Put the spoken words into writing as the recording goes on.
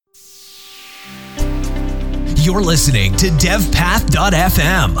You're listening to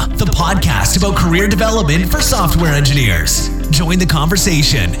DevPath.fm, the podcast about career development for software engineers. Join the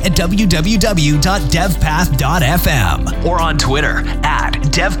conversation at www.devpath.fm or on Twitter at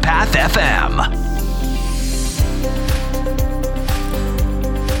DevPathFM.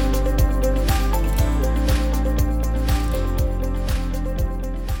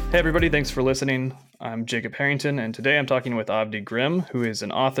 Hey everybody, thanks for listening. I'm Jacob Harrington, and today I'm talking with Avdi Grimm, who is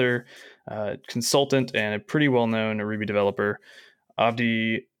an author, consultant, and a pretty well-known Ruby developer.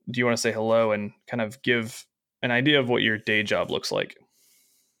 Avdi, do you want to say hello and kind of give an idea of what your day job looks like?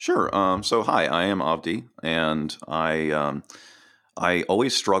 Sure. So hi, I am Avdi, and I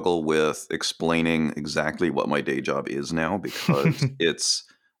always struggle with explaining exactly what my day job is now because it's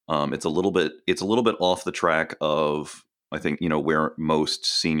a little bit off the track of, I think, where most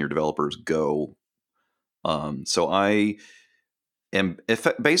senior developers go. So I am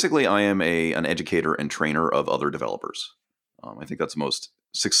basically I am an educator and trainer of other developers. I think that's the most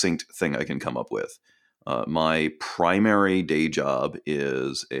succinct thing I can come up with. My primary day job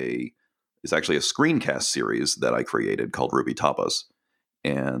is actually a screencast series that I created called Ruby Tapas,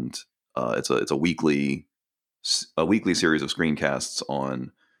 and it's a weekly series of screencasts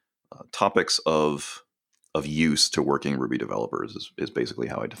on topics of use to working Ruby developers is basically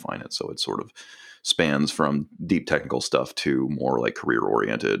how I define it. So it sort of spans from deep technical stuff to more like career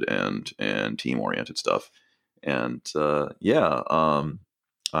oriented and team oriented stuff. And I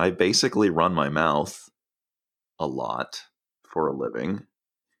basically run my mouth a lot for a living.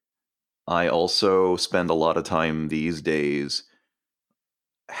 I also spend a lot of time these days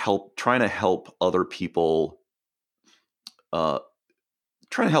trying to help other people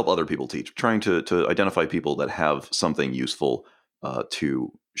teach, trying to identify people that have something useful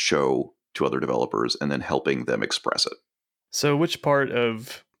to show to other developers, and then helping them express it. So which part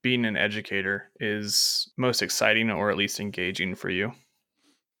of being an educator is most exciting or at least engaging for you?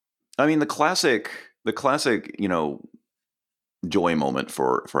 I mean, the classic, joy moment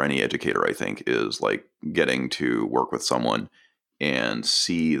for any educator, I think, is like getting to work with someone and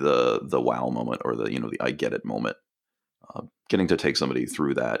see the wow moment, or the I get it moment. Getting to take somebody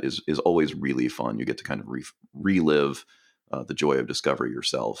through that is always really fun. You get to kind of relive the joy of discovery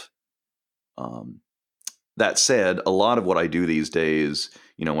yourself. That said, a lot of what I do these days,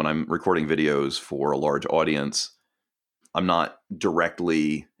 when I'm recording videos for a large audience, I'm not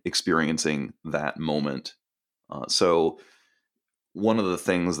directly experiencing that moment. So one of the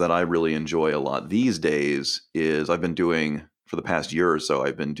things that I really enjoy a lot these days is for the past year or so,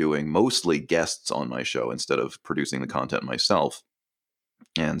 I've been doing mostly guests on my show instead of producing the content myself.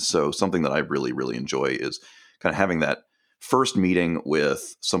 And so something that I really, really enjoy is kind of having that first meeting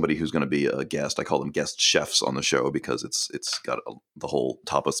with somebody who's going to be a guest. I call them guest chefs on the show because it's got the whole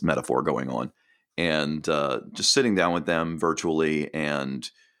tapas metaphor going on. And just sitting down with them virtually and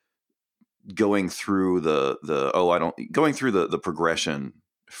going through the progression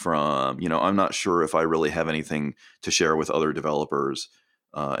from, I'm not sure if I really have anything to share with other developers,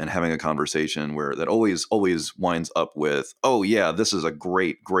 and having a conversation where that always winds up with, oh yeah, this is a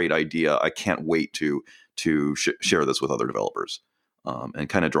great idea. I can't wait to share this with other developers. And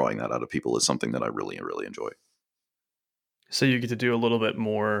kind of drawing that out of people is something that I really, really enjoy. So you get to do a little bit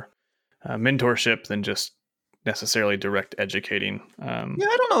more mentorship than just necessarily direct educating. Yeah,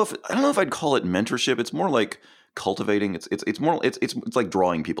 I don't know if I'd call it mentorship. It's more like cultivating. It's like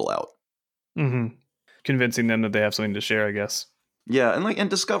drawing people out. Mm-hmm. Convincing them that they have something to share, I guess. Yeah, and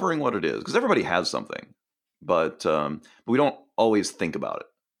discovering what it is, because everybody has something, but we don't always think about it.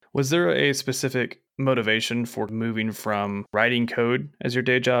 Was there a specific motivation for moving from writing code as your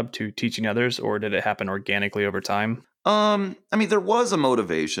day job to teaching others, or did it happen organically over time? I mean, there was a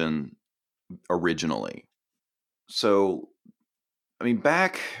motivation originally. So, I mean,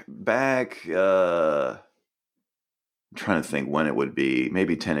 back, I'm trying to think when it would be,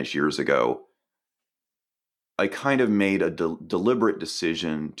 maybe 10-ish years ago, I kind of made a deliberate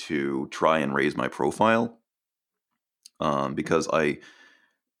decision to try and raise my profile, because I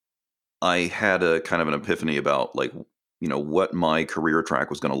had a kind of an epiphany about, like, what my career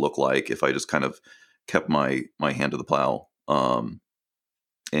track was going to look like if I just kind of kept my hand to the plow,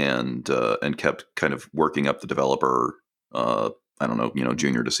 and kept kind of working up the developer, I don't know,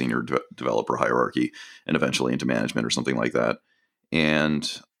 junior to senior developer hierarchy, and eventually into management or something like that.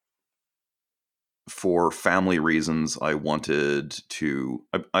 And for family reasons, I wanted to,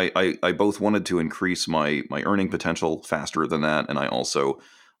 I both wanted to increase my earning potential faster than that. And I also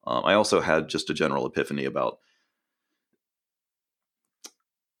had just a general epiphany about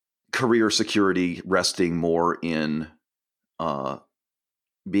career security resting more in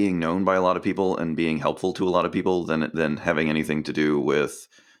being known by a lot of people and being helpful to a lot of people than having anything to do with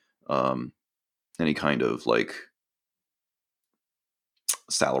um, any kind of like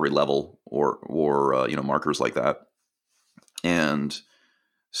salary level or markers like that. And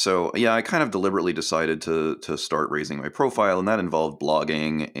so yeah, I kind of deliberately decided to start raising my profile, and that involved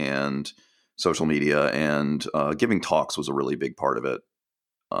blogging and social media, and giving talks was a really big part of it.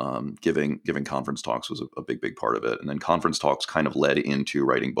 Giving conference talks was a big part of it, and then conference talks kind of led into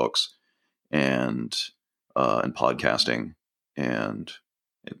writing books and podcasting, and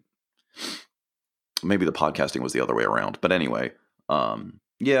it, maybe the podcasting was the other way around. But anyway,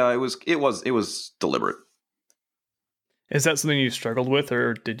 yeah, it was deliberate. Is that something you struggled with,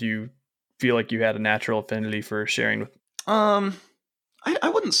 or did you feel like you had a natural affinity for sharing with? Um, I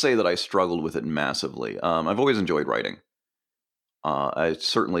wouldn't say that I struggled with it massively. I've always enjoyed writing. I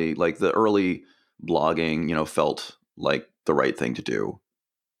certainly like the early blogging, felt like the right thing to do.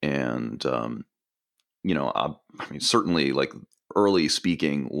 And, I mean, certainly like early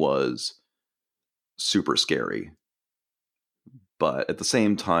speaking was super scary. But at the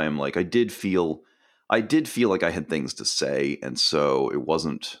same time, like I did feel like I had things to say. And so it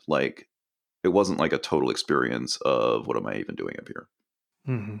wasn't like a total experience of what am I even doing up here?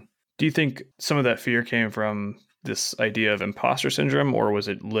 Hmm. Do you think some of that fear came from this idea of imposter syndrome, or was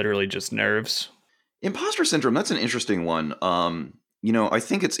it literally just nerves? Imposter syndrome, that's an interesting one. I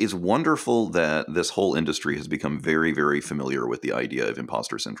think it's wonderful that this whole industry has become very, very familiar with the idea of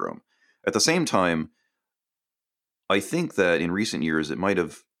imposter syndrome. At the same time, I think that in recent years that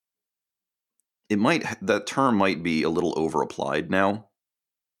term might be a little over applied now.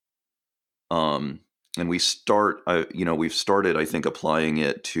 Um, and we've started, I think, applying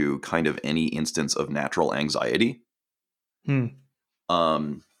it to kind of any instance of natural anxiety. Hmm.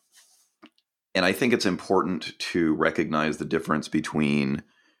 Um, And I think it's important to recognize the difference between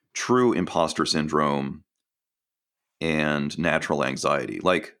true imposter syndrome and natural anxiety.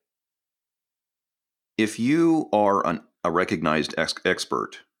 Like, if you are a recognized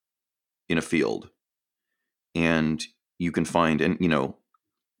expert in a field, and you can find, and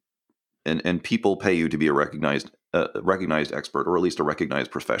people pay you to be a recognized expert, or at least a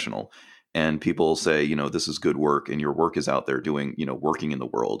recognized professional, and people say, this is good work, and your work is out there doing, working in the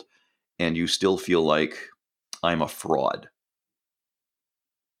world, and you still feel like I'm a fraud.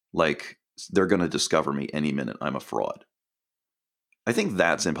 Like, they're going to discover me any minute. I'm a fraud. I think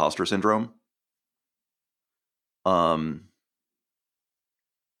that's imposter syndrome. Um,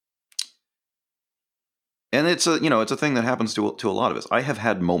 and it's a thing that happens to a lot of us. I have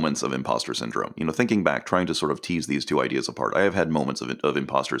had moments of imposter syndrome. Thinking back, trying to sort of tease these two ideas apart. I have had moments of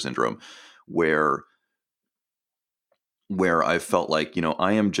imposter syndrome where I felt like,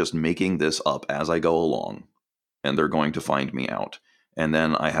 I am just making this up as I go along, and they're going to find me out. And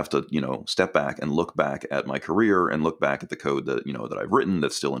then I have to, step back and look back at my career and look back at the code that I've written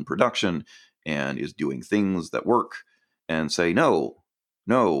that's still in production and is doing things that work, and say, no,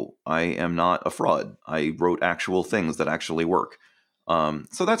 I am not a fraud. I wrote actual things that actually work.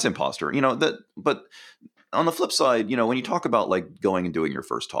 So that's imposter, but on the flip side, when you talk about like going and doing your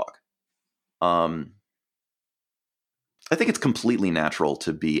first talk, um, I think it's completely natural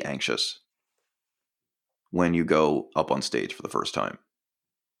to be anxious when you go up on stage for the first time.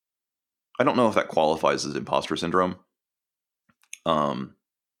 I don't know if that qualifies as imposter syndrome. Um,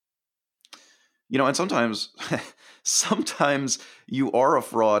 and sometimes you are a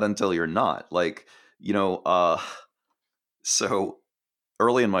fraud until you're not. Like, so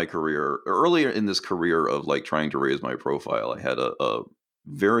earlier in this career of like trying to raise my profile, I had a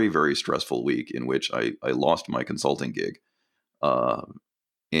very, very stressful week in which I lost my consulting gig. Um,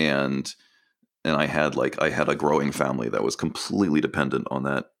 and I had a growing family that was completely dependent on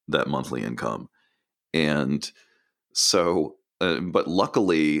that monthly income. And so, but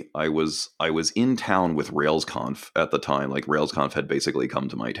luckily, I was in town with RailsConf at the time. Like, RailsConf had basically come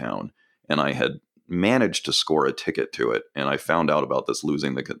to my town, and I had managed to score a ticket to it. And I found out about this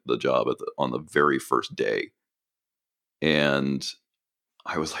losing the job on the very first day, and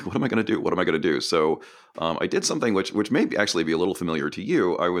I was like, "What am I going to do? What am I going to do?" So I did something which may actually be a little familiar to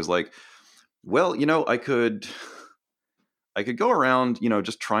you. I was like, "Well, I could go around,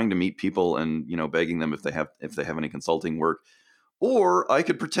 just trying to meet people and begging them if they have any consulting work." Or I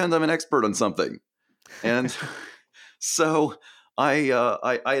could pretend I'm an expert on something. And so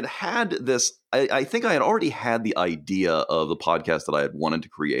I had this. I think I had already had the idea of the podcast that I had wanted to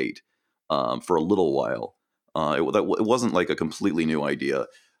create for a little while. It wasn't like a completely new idea,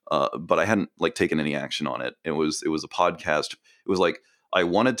 but I hadn't like taken any action on it. It was a podcast. It was like I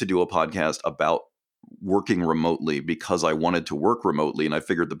wanted to do a podcast about working remotely because I wanted to work remotely, and I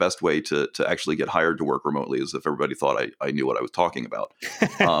figured the best way to actually get hired to work remotely is if everybody thought I knew what I was talking about.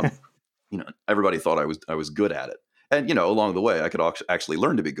 Um, everybody thought I was good at it, and along the way I could actually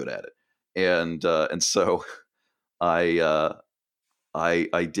learn to be good at it, and so I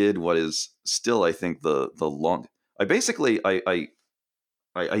I did what is still, I think, the long. I basically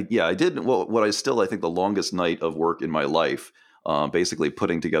yeah, I did what I still, I think, the longest night of work in my life, basically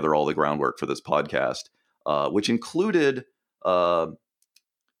putting together all the groundwork for this podcast, which included uh,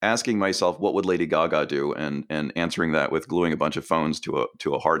 asking myself what would Lady Gaga do, and answering that with gluing a bunch of phones to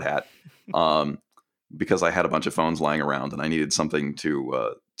a hard hat, um, because I had a bunch of phones lying around and I needed something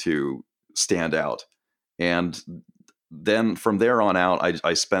to stand out. And then from there on out,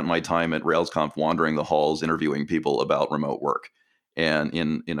 I spent my time at RailsConf wandering the halls, interviewing people about remote work, and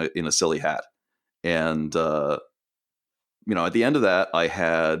in a silly hat. And at the end of that, I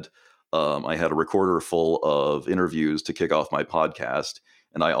had a recorder full of interviews to kick off my podcast,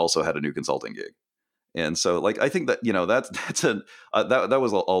 and I also had a new consulting gig. And so, like, I think that that's that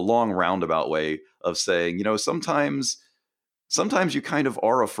was a long roundabout way of saying, sometimes you kind of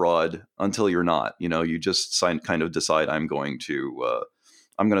are a fraud until you're not. You just kind of decide, I'm going to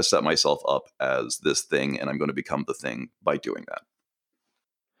set myself up as this thing, and I'm going to become the thing by doing that.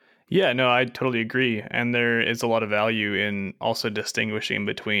 Yeah, no, I totally agree. And there is a lot of value in also distinguishing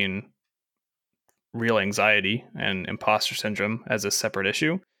between real anxiety and imposter syndrome as a separate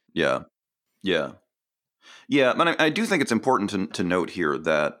issue. Yeah, yeah, yeah. But I do think it's important to note here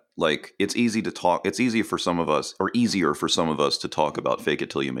that, like, it's easy to talk. It's easy for some of us, or easier for some of us, to talk about fake it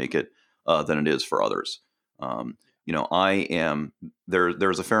till you make it than it is for others. I am there.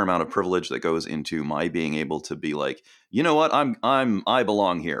 There's a fair amount of privilege that goes into my being able to be like, you know what, I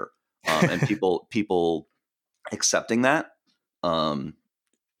belong here, and people accepting that. There's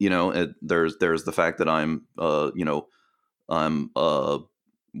the fact that I'm a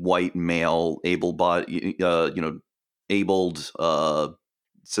white male, abled,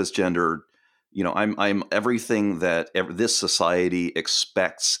 cisgender. I'm everything that this society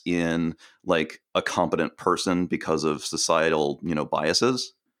expects in, like, a competent person because of societal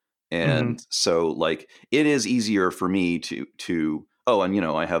biases. Hmm. And so, like, it is easier for me to oh, and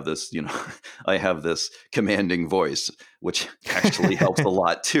I have this, I have this commanding voice, which actually helps a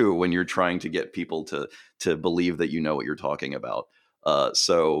lot too when you're trying to get people to believe that you know what you're talking about.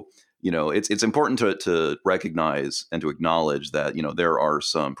 So it's important to recognize and to acknowledge that there are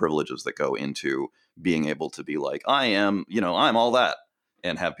some privileges that go into being able to be like, I'm all that,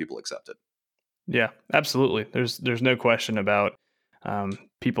 and have people accept it. Yeah, absolutely. There's no question about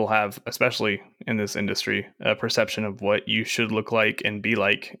people have, especially in this industry, a perception of what you should look like and be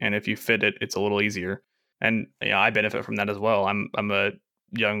like, and if you fit it, it's a little easier. And yeah, I benefit from that as well. I'm a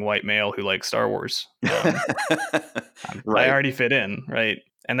young white male who likes Star Wars. I Right. already fit in, right?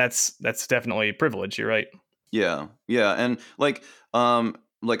 And that's definitely a privilege. You're right. Yeah, yeah, and like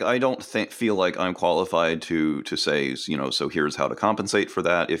I don't feel like I'm qualified to say, so here's how to compensate for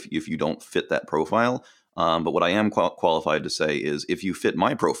that if you don't fit that profile. But what I am qualified to say is, if you fit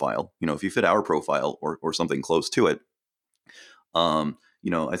my profile, if you fit our profile, or something close to it, I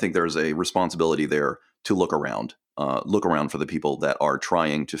think there's a responsibility there to look around for the people that are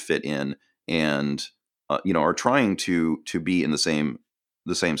trying to fit in, and are trying to be in the same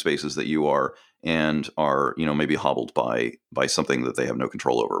spaces that you are, and are maybe hobbled by something that they have no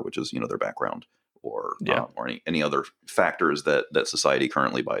control over, which is their background, Yeah, or any other factors that society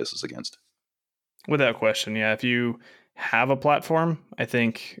currently biases against. without question. Yeah, if you have a platform, I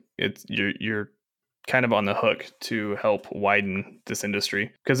think you're kind of on the hook to help widen this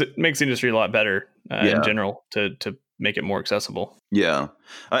industry because it makes the industry a lot better in Yeah, general to make it more accessible. yeah.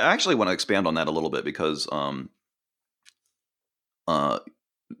 I actually want to expand on that a little bit, because uh,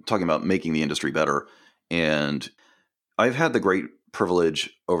 talking about making the industry better, and I've had the great privilege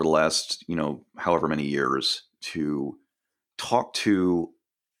over the last, however many years, to talk to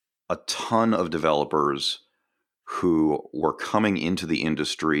a ton of developers who were coming into the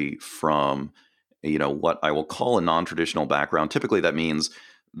industry from, what I will call a non-traditional background. Typically, that means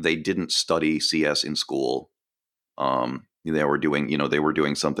they didn't study CS in school. They were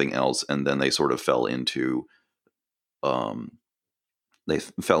doing something else, and then they sort of um,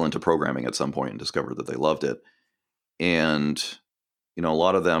 fell into programming at some point and discovered that they loved it. And a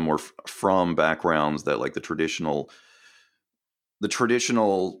lot of them were from backgrounds that, like, the traditional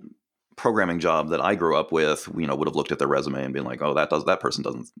programming job that I grew up with, would have looked at their resume and been like, oh, that person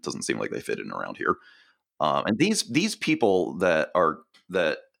doesn't seem like they fit in around here. And these people that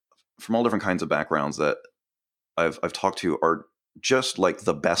from all different kinds of backgrounds that I've talked to, are just like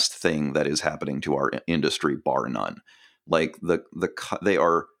the best thing that is happening to our industry, bar none. Like they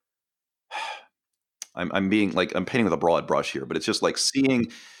are. I'm being like I'm painting with a broad brush here, but it's just like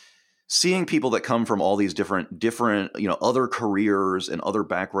seeing people that come from all these different other careers and other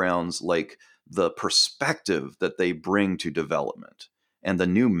backgrounds, like the perspective that they bring to development and the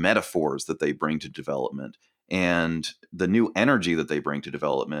new metaphors that they bring to development and the new energy that they bring to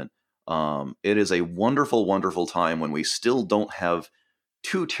development. It is a wonderful, wonderful time when we still don't have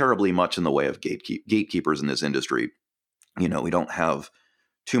too terribly much in the way of gatekeepers in this industry. We don't have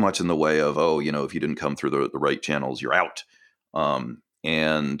too much in the way of, if you didn't come through the right channels, you're out.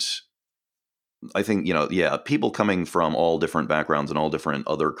 And I think, yeah, people coming from all different backgrounds and all different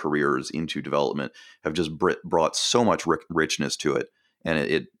other careers into development have just brought so much richness to it. And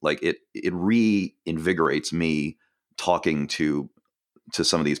it reinvigorates me talking to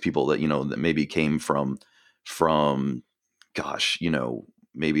some of these people that, that maybe came from, gosh,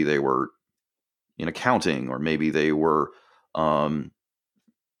 maybe they were in accounting, or maybe they were,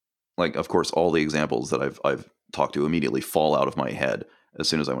 like, of course, all the examples that I've talked to immediately fall out of my head as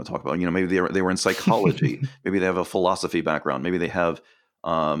soon as I want to talk about. Maybe they were in psychology. Maybe they have a philosophy background. Maybe they have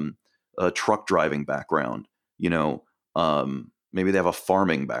a truck driving background. Maybe they have a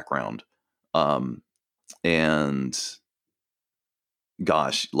farming background. And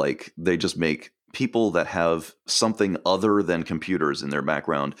gosh, like, they just make people that have something other than computers in their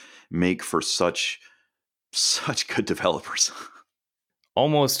background make for such good developers.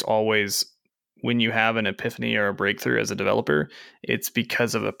 Almost always, when you have an epiphany or a breakthrough as a developer, it's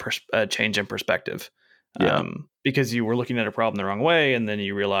because of a change in perspective. Yeah. Because you were looking at a problem the wrong way, and then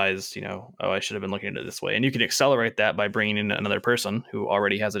you realized, I should have been looking at it this way. And you can accelerate that by bringing in another person who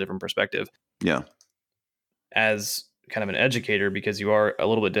already has a different perspective. Yeah. As kind of an educator, because you are a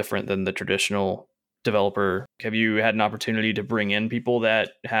little bit different than the traditional developer, have you had an opportunity to bring in people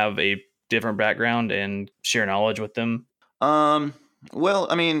that have a different background and share knowledge with them? Well,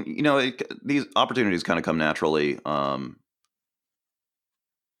 I mean, these opportunities kind of come naturally. But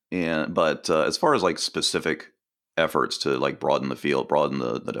as far as like specific efforts to like broaden the field, broaden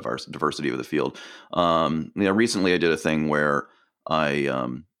the diversity of the field, recently I did a thing where I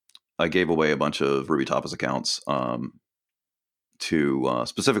gave away a bunch of Ruby Tapas accounts to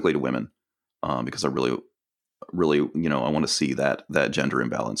specifically to women, because I really, I want to see that gender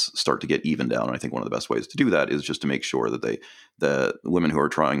imbalance start to get evened out. And I think one of the best ways to do that is just to make sure that the women who are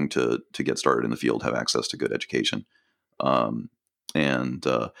trying to get started in the field have access to good education. Um, and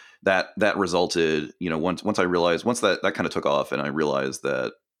that resulted, once I realized, once that kind of took off, and I realized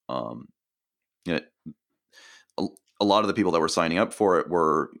that you know, a, a lot of the people that were signing up for it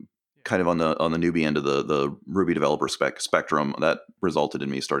were kind of on the newbie end of the Ruby developer spectrum. That resulted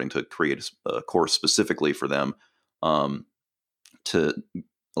in me starting to create a course specifically for them, to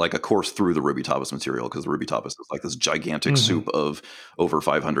like a course through the Ruby Tapas material, because the Ruby Tapas is like this gigantic soup of over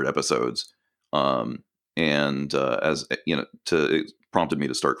 500 episodes. And as it prompted me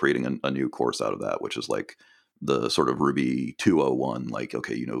to start creating a new course out of that, which is like the sort of Ruby 201. Like,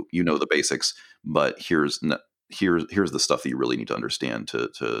 okay, the basics, but here's the stuff that you really need to understand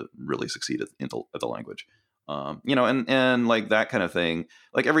to really succeed at the language. And like that kind of thing,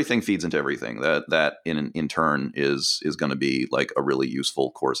 like everything feeds into everything. That in turn is going to be like a really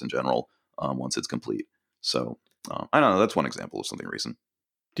useful course in general, once it's complete. So I don't know. That's one example of something recent.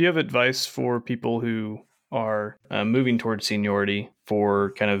 Do you have advice for people who are moving towards seniority,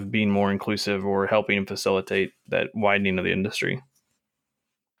 for kind of being more inclusive or helping facilitate that widening of the industry?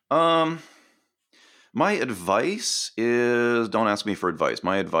 Um, my advice is, don't ask me for advice.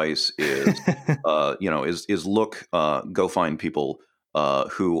 My advice is, go find people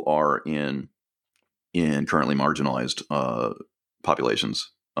who are in currently marginalized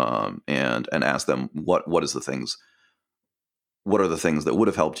populations, and ask them what is the things, what are the things that would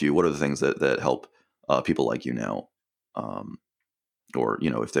have helped you, what are the things that help people like you now, um, or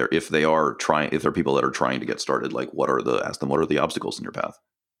if they're people that are trying to get started, like ask them what are the obstacles in your path.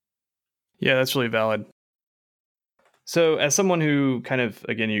 Yeah, that's really valid. So, as someone who kind of,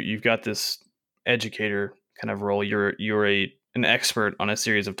 again, you've got this educator kind of role, you're an expert on a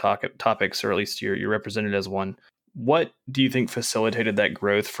series of topics, or at least you're represented as one. What do you think facilitated that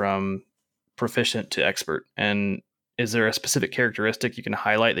growth from proficient to expert? And is there a specific characteristic you can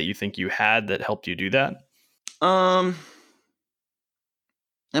highlight that you think you had that helped you do that? um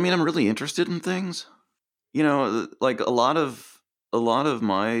I mean, I'm really interested in things. Like a lot of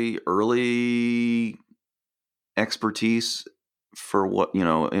my early expertise,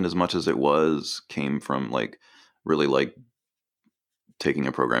 in as much as it was, came from like really like taking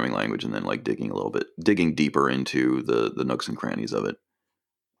a programming language and then like digging deeper into the nooks and crannies of it.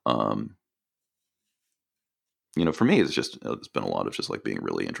 For me, it's been a lot of just like being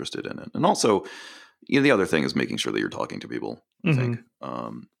really interested in it. And also, the other thing is making sure that you're talking to people, I think.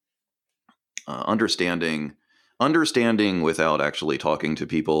 Understanding without actually talking to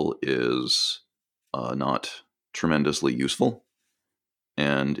people is not tremendously useful.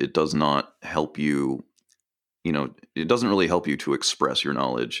 And it does not help you, it doesn't really help you to express your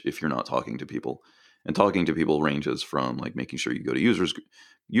knowledge if you're not talking to people. And talking to people ranges from like making sure you go to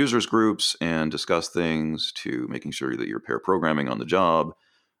users groups and discuss things, to making sure that you're pair programming on the job,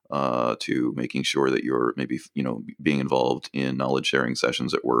 to making sure that you're maybe being involved in knowledge sharing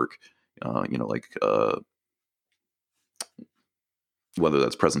sessions at work, whether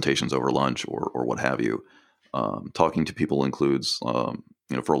that's presentations over lunch or what have you. Talking to people includes,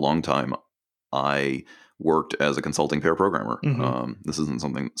 for a long time, I worked as a consulting pair programmer. This isn't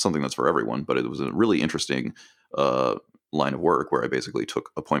something that's for everyone, but it was a really interesting line of work where I basically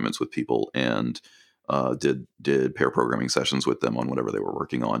took appointments with people and did pair programming sessions with them on whatever they were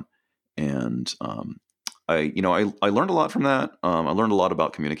working on. And I learned a lot from that. I learned a lot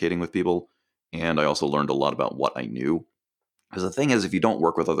about communicating with people, and I also learned a lot about what I knew. Because the thing is, if you don't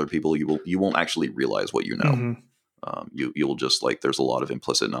work with other people, you won't actually realize what you know. You'll just like, there's a lot of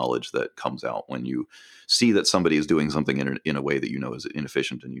implicit knowledge that comes out when you see that somebody is doing something in a way that is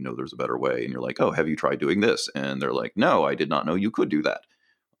inefficient, and there's a better way, and you're like, oh, have you tried doing this? And they're like, no, I did not know you could do that.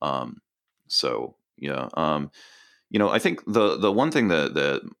 So yeah, I think the one thing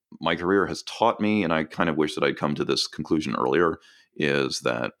that my career has taught me, and I kind of wish that I'd come to this conclusion earlier, is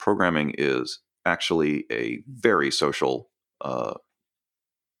that programming is actually a very social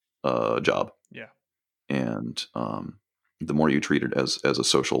job. Yeah. And the more you treat it as a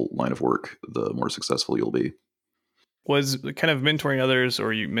social line of work, the more successful you'll be. Was kind of mentoring others,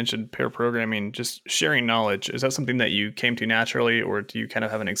 or you mentioned pair programming, just sharing knowledge, is that something that you came to naturally, or do you kind of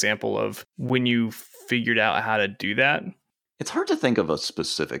have an example of when you figured out how to do that? It's hard to think of a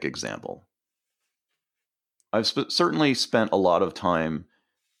specific example. I've certainly spent a lot of time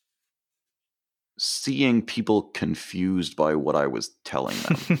seeing people confused by what I was telling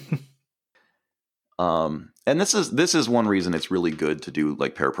them. And this is one reason it's really good to do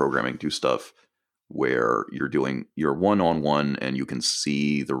like pair programming, do stuff where you're one-on-one and you can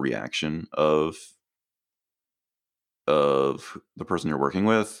see the reaction of the person you're working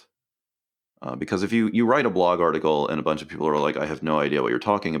with. Because if you write a blog article and a bunch of people are like, I have no idea what you're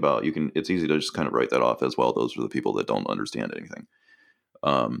talking about, it's easy to just kind of write that off as, well, those are the people that don't understand anything.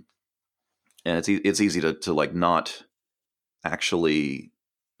 And it's easy to like not actually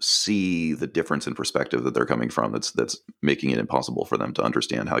see the difference in perspective that they're coming from. That's making it impossible for them to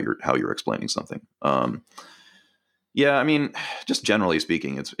understand how you're explaining something. Yeah, I mean, just generally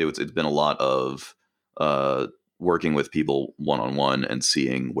speaking, it's been a lot of working with people one-on-one and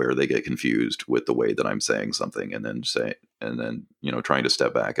seeing where they get confused with the way that I'm saying something, and then trying to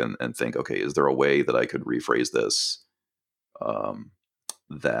step back and think, okay, is there a way that I could rephrase this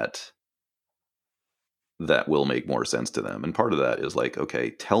that will make more sense to them? And part of that is like,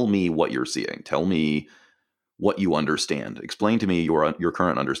 okay, tell me what you're seeing. Tell me what you understand. Explain to me your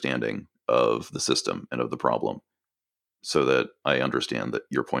current understanding of the system and of the problem, so that I understand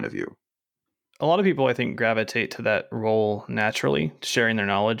your point of view. A lot of people, I think, gravitate to that role naturally, sharing their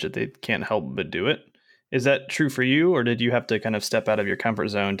knowledge, that they can't help but do it. Is that true for you, or did you have to kind of step out of your comfort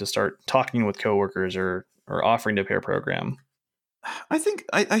zone to start talking with coworkers or offering to pair program? I think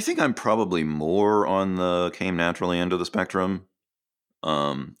I'm probably more on the came naturally end of the spectrum.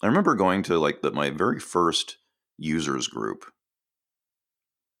 I remember going to like my very first users group,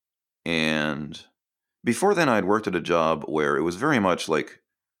 and before then I'd worked at a job where it was very much like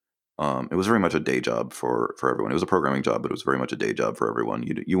it was very much a day job for everyone. It was a programming job, but it was very much a day job for everyone.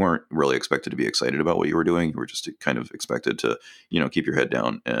 You weren't really expected to be excited about what you were doing. You were just kind of expected to keep your head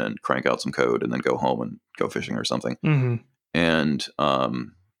down and crank out some code and then go home and go fishing or something. And I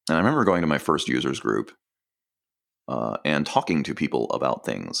remember going to my first users group and talking to people about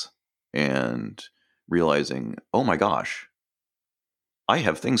things and realizing, oh my gosh, I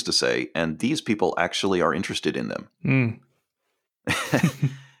have things to say, and these people actually are interested in them.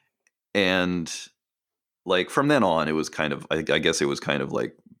 And like from then on, it was kind of, I guess it was kind of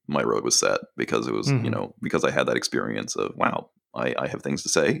like my road was set, because it was, because I had that experience of, wow, I have things to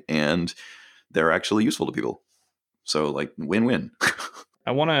say and they're actually useful to people. So like win-win.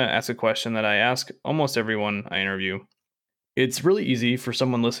 I want to ask a question that I ask almost everyone I interview. It's really easy for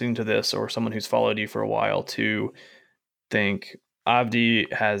someone listening to this, or someone who's followed you for a while, to think,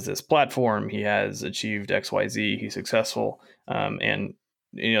 Avdi has this platform. He has achieved XYZ. He's successful. And,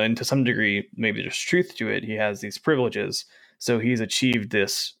 and to some degree, maybe there's truth to it. He has these privileges. So he's achieved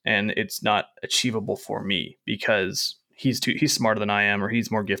this, and it's not achievable for me because he's smarter than I am, or he's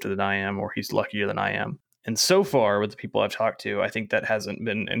more gifted than I am, or he's luckier than I am. And so far, with the people I've talked to, I think that hasn't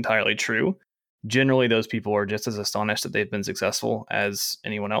been entirely true. Generally, those people are just as astonished that they've been successful as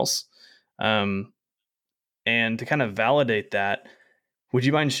anyone else. And to kind of validate that, would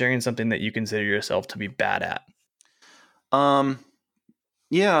you mind sharing something that you consider yourself to be bad at? Um,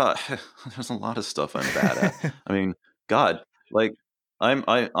 yeah, there's a lot of stuff I'm bad at. I mean, God, like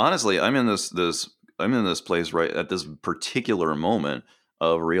I honestly, I'm in this place right at this particular moment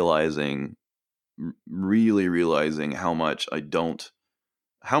of really realizing how much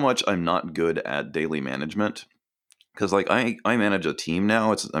I'm not good at daily management. Because like I manage a team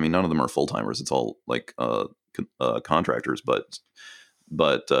now. I mean, none of them are full timers. It's all like contractors, but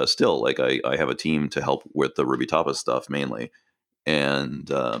still, like I have a team to help with the Ruby Tapas stuff mainly, and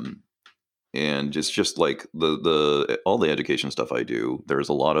just like the all the education stuff I do. There's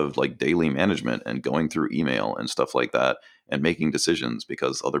a lot of like daily management and going through email and stuff like that, and making decisions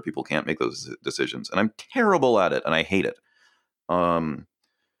because other people can't make those decisions, and I'm terrible at it, and I hate it. Um,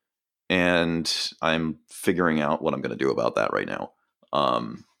 and I'm figuring out what I'm going to do about that right now.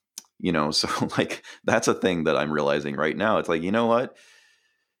 So like that's a thing that I'm realizing right now. It's like, you know what?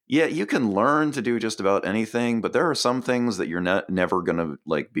 Yeah, you can learn to do just about anything, but there are some things that you're never going to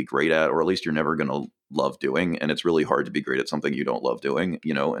like be great at, or at least you're never going to love doing. And it's really hard to be great at something you don't love doing.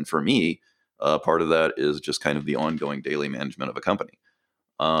 And for me, part of that is just kind of the ongoing daily management of a company.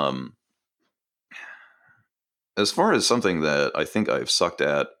 Um, as far as something that I think I've sucked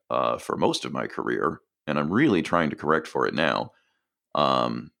at for most of my career, and I'm really trying to correct for it now.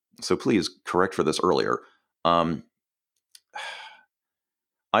 So please correct for this earlier. Um,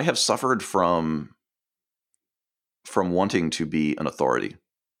 I have suffered from wanting to be an authority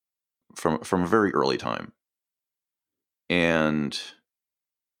from a very early time, and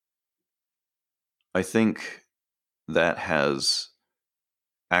I think that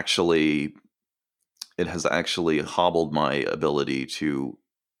actually has actually hobbled my ability to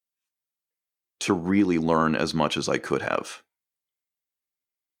really learn as much as I could have.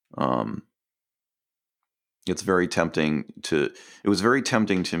 Um, it's very tempting to it was very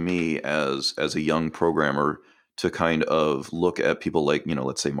tempting to me as a young programmer to kind of look at people like,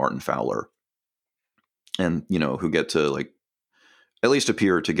 let's say Martin Fowler, and who get to like at least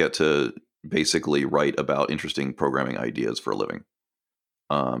appear to get to basically write about interesting programming ideas for a living,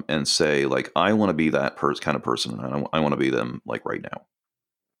 and say like, I want to be that kind of person, and I want to be them like right now.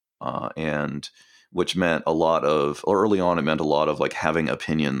 And which meant a lot of, or early on, it meant a lot of like having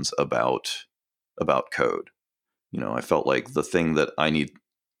opinions about code. I felt like the thing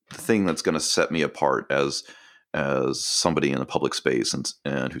that's going to set me apart as somebody in a public space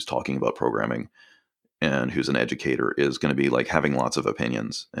and who's talking about programming and who's an educator is going to be like having lots of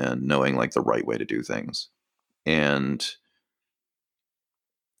opinions and knowing like the right way to do things. And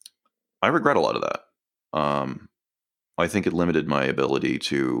I regret a lot of that. I think it limited my ability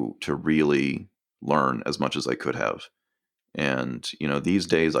to really learn as much as I could have. And, these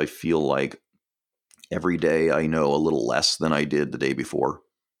days I feel like every day I know a little less than I did the day before.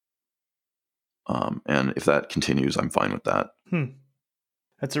 And if that continues, I'm fine with that.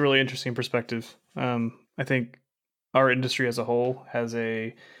 That's a really interesting perspective. I think our industry as a whole has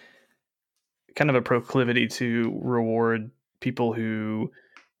a kind of a proclivity to reward people who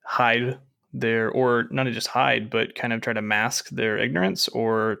hide or not just hide, but kind of try to mask their ignorance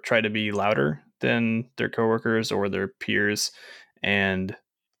or try to be louder than their coworkers or their peers. And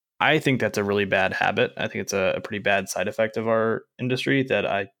I think that's a really bad habit. I think it's a pretty bad side effect of our industry that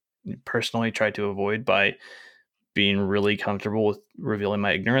I personally try to avoid by being really comfortable with revealing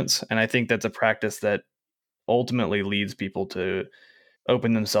my ignorance. And I think that's a practice that ultimately leads people to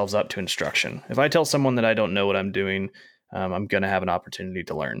open themselves up to instruction. If I tell someone that I don't know what I'm doing, I'm going to have an opportunity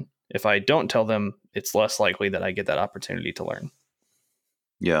to learn. If I don't tell them, it's less likely that I get that opportunity to learn.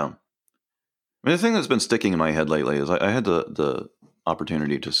 Yeah. I mean, the thing that's been sticking in my head lately is I had the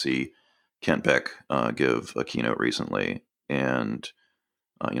opportunity to see Kent Beck give a keynote recently. And,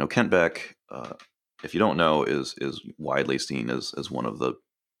 Kent Beck, if you don't know, is widely seen as one of the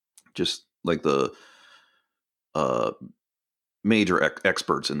just like the major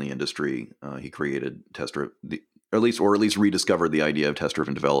experts in the industry. He created or at least rediscovered the idea of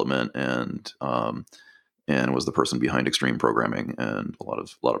test-driven development, and was the person behind extreme programming and a lot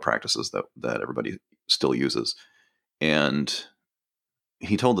of practices that everybody still uses. And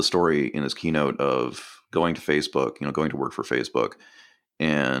he told the story in his keynote of going to Facebook, going to work for Facebook,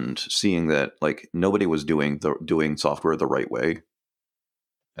 and seeing that like nobody was doing software the right way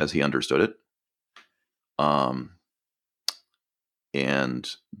as he understood it.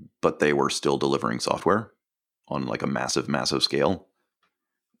 But they were still delivering software on like a massive, massive scale,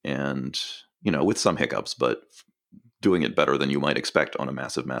 and with some hiccups, but doing it better than you might expect on a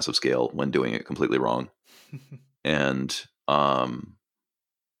massive, massive scale when doing it completely wrong. And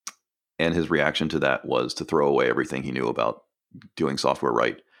his reaction to that was to throw away everything he knew about doing software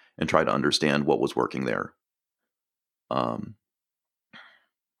right and try to understand what was working there. And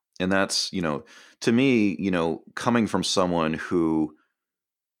that's, to me, coming from someone who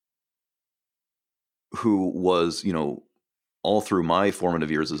was, all through my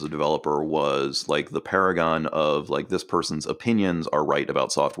formative years as a developer was like the paragon of like this person's opinions are right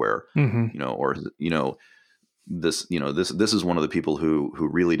about software, or this is one of the people who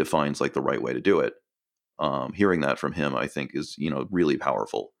really defines like the right way to do it. Hearing that from him, I think is, really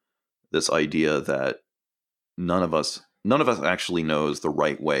powerful. This idea that none of us actually knows the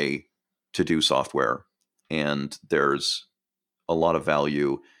right way to do software. And there's a lot of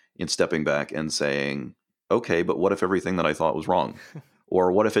value in stepping back and saying, okay, but what if everything that I thought was wrong?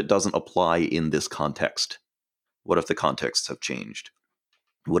 Or what if it doesn't apply in this context? What if the contexts have changed?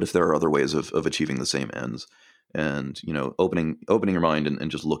 What if there are other ways of achieving the same ends? And, opening your mind and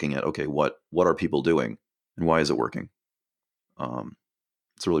just looking at, okay, what are people doing and why is it working?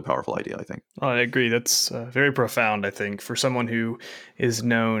 It's a really powerful idea, I think. I agree. That's very profound, I think, for someone who is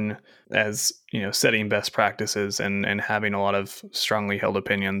known as, setting best practices and having a lot of strongly held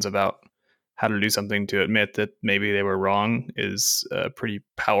opinions about how to do something. To admit that maybe they were wrong is a pretty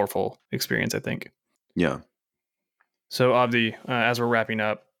powerful experience, I think. Yeah. So, Avdi, as we're wrapping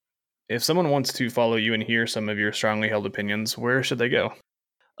up, if someone wants to follow you and hear some of your strongly held opinions, where should they go?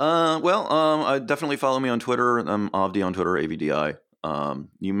 Definitely follow me on Twitter. I'm Avdi on Twitter, AVDI.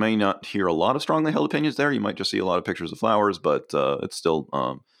 You may not hear a lot of strongly held opinions there. You might just see a lot of pictures of flowers, but it's still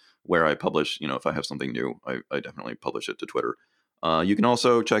where I publish. If I have something new, I definitely publish it to Twitter. You can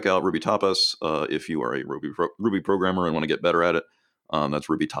also check out Ruby Tapas if you are a Ruby programmer and want to get better at it. That's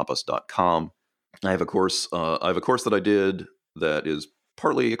rubytapas.com. I have a course that I did that is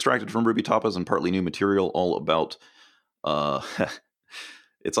partly extracted from Ruby Tapas and partly new material, all about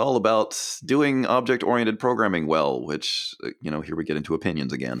it's all about doing object-oriented programming well, which, here we get into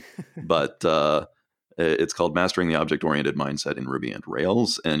opinions again. But it's called Mastering the Object-Oriented Mindset in Ruby and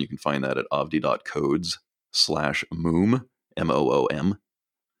Rails, and you can find that at avdi.codes/moom, MOOM.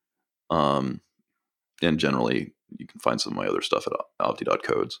 And generally, you can find some of my other stuff at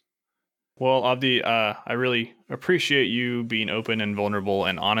avdi.codes. Well, Avdi, I really appreciate you being open and vulnerable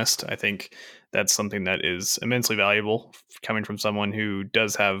and honest. I think that's something that is immensely valuable coming from someone who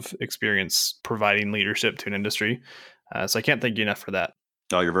does have experience providing leadership to an industry. So I can't thank you enough for that.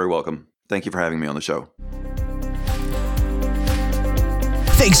 Oh, you're very welcome. Thank you for having me on the show.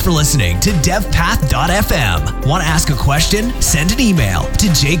 Thanks for listening to devpath.fm. Want to ask a question? Send an email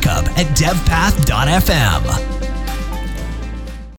to jacob@devpath.fm.